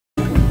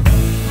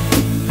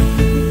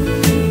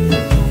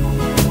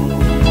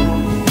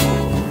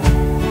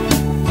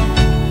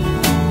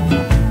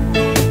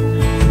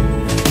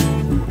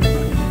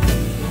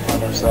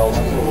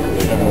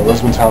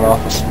town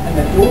office.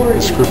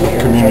 This group of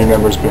community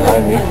members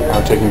behind me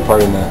are taking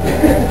part in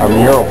our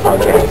mural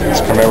project.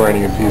 It's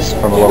commemorating a piece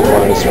from a local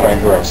artist,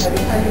 Frank Gross.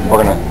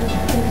 We're going to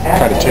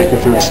kind of take you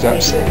through the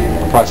steps,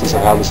 the process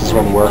of how this is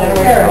going to work.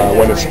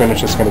 When it's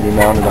finished, it's going to be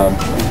mounted on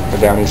the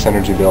Down East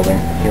Energy building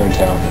here in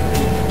town.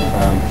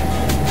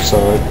 So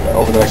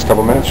over the next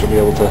couple minutes, you'll be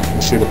able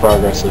to see the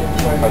progress of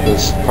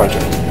this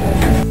project.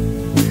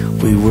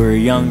 We were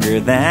younger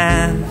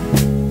then,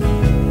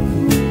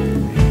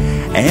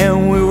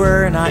 and we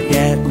were not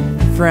yet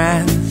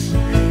friends.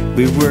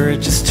 We were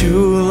just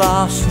two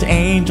lost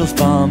angels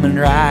bumming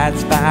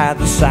rides by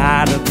the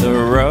side of the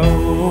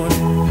road.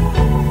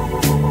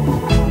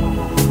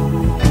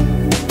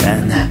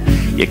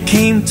 And you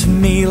came to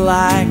me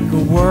like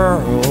a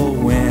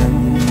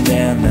whirlwind,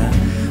 and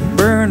the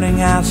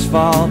burning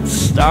asphalt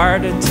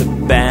started to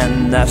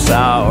bend. I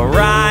saw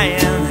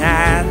Orion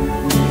had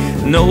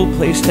no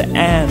place to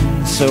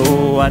end,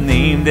 so I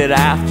named it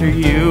after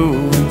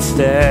you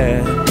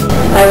instead.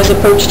 I was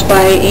approached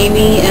by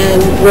Amy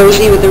and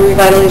Rosie with the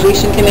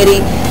Revitalization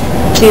Committee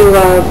to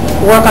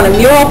work on a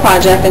mural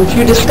project, and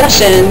through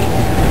discussion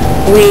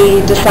we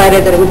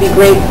decided that it would be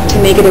great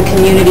to make it a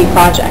community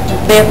project.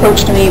 They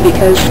approached me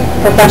because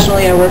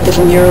professionally I worked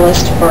as a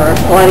muralist for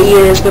a lot of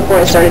years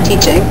before I started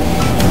teaching,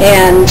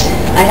 and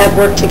I have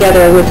worked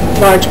together with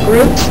large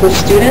groups with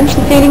students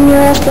in painting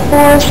murals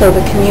before, so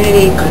the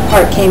community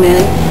part came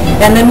in.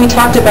 And then we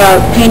talked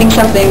about painting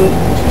something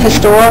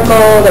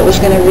historical that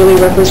was going to really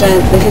represent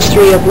the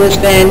history of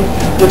Lisbon,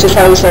 which is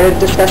how we started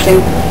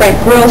discussing Frank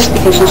Gross,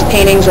 because his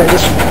paintings are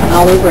just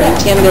all over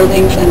MTM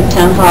buildings and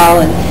Town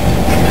Hall. And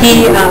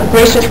he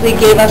graciously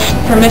gave us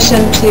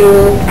permission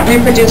to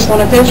reproduce one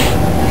of his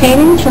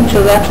paintings, and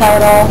so that's how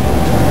it all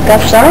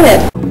got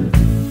started.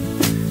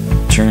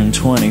 Turned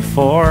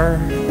 24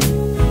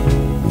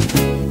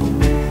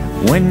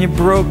 when you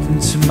broke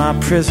into my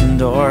prison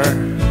door.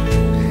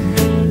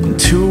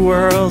 Two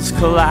worlds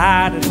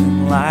collided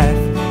in life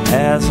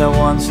as I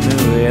once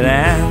knew it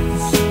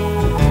ends.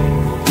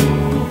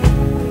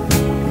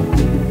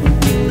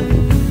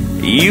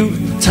 You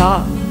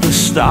taught the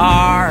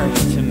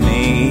stars to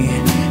me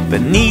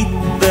beneath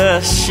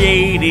the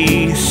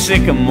shady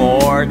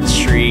sycamore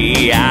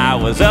tree. I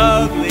was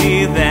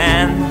ugly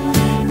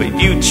then, but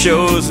you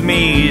chose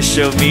me,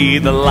 showed me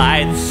the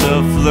lights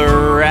of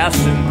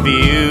fluorescent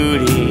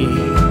beauty.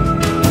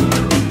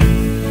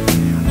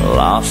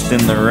 Lost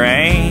in the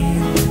rain,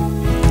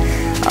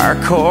 our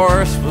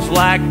course was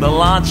like the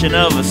launching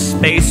of a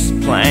space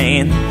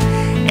plane,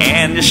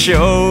 and you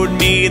showed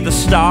me the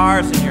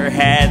stars in your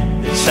head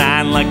that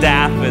shine like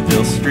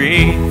daffodil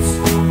streets.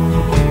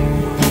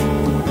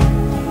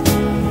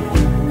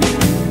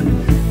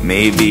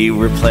 Maybe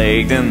we're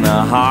plagued in the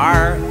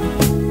heart,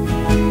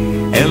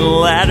 and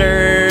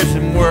letters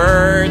and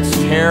words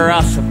tear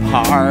us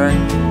apart.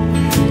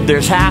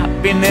 There's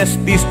happiness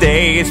these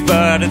days,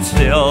 but it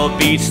still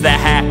beats the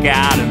heck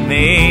out of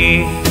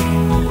me.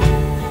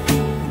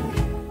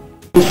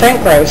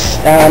 Frank Gross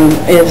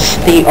is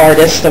the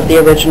artist of the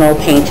original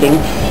painting,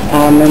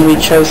 and we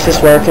chose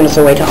his work as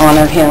a way to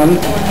honor him.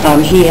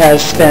 He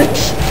has spent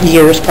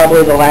years,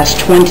 probably the last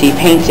 20,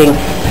 painting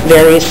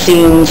various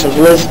scenes of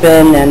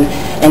Lisbon,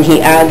 and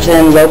he adds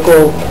in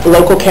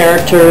local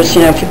characters,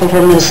 you know, people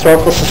from the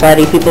Historical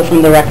Society, people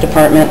from the Rec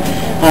Department,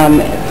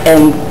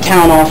 and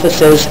town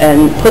offices,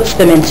 and puts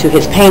them into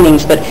his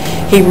paintings, but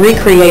he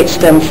recreates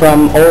them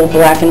from old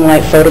black and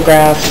white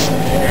photographs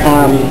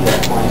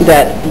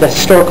that the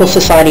Historical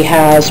Society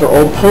has, or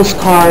old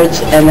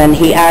postcards, and then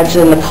he adds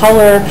in the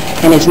color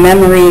and his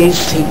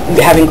memories,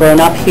 having grown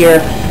up here,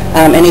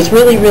 and he's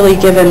really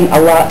given a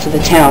lot to the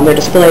town. They're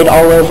displayed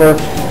all over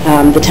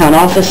the town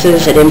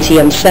offices, at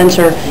MTM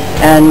Center,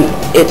 and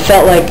it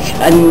felt like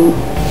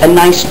a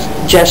nice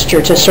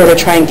gesture to sort of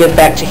try and give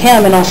back to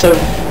him, and also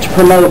to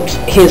promote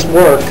his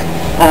work,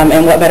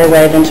 and what better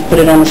way than to put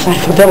it on the side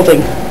of a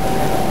building.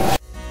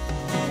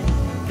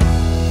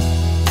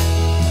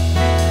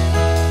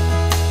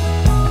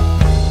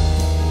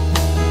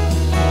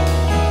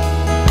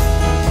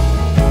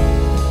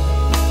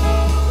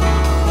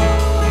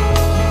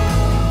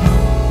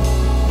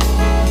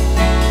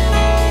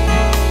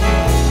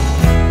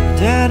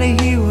 Daddy,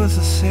 he was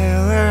a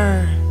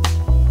sailor,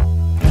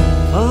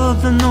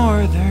 followed the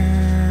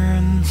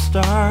Northern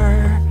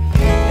Star,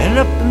 ended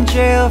up in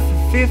jail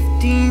for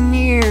 15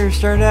 years,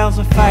 started out as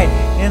a fight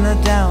in a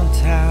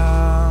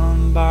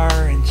downtown bar,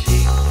 and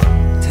she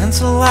tends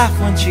to laugh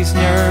when she's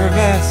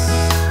nervous,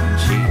 and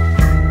she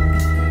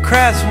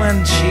cries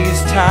when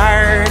she's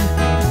tired.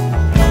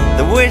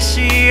 The way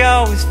she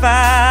always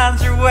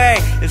finds her way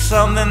is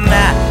something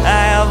that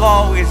I have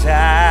always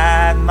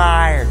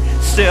admired.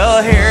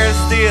 Still hears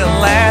the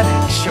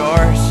Atlantic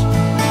shores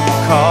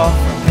call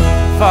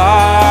from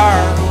far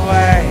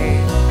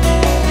away,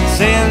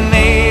 saying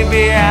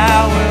maybe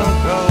I will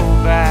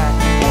go back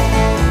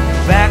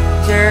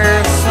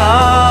there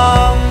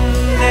someday.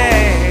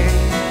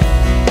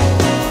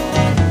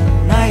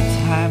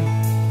 Nighttime,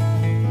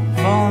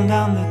 falling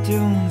down the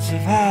dunes of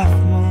Half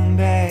Moon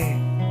Bay,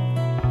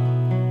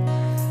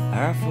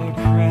 our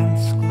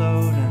footprints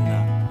glowed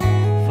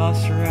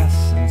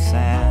phosphorescent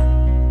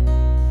sand.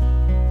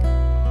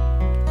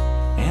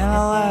 And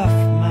I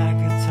left my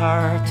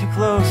guitar too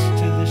close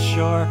to the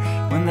shore.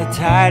 When the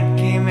tide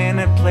came in,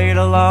 it played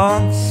a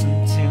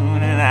lonesome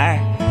tune, and I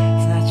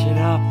snatched it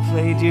up,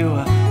 played you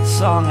a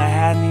song I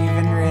hadn't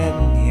even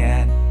written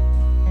yet.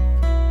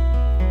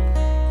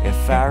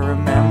 If I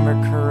remember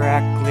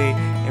correctly,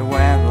 it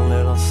went a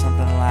little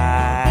something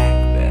like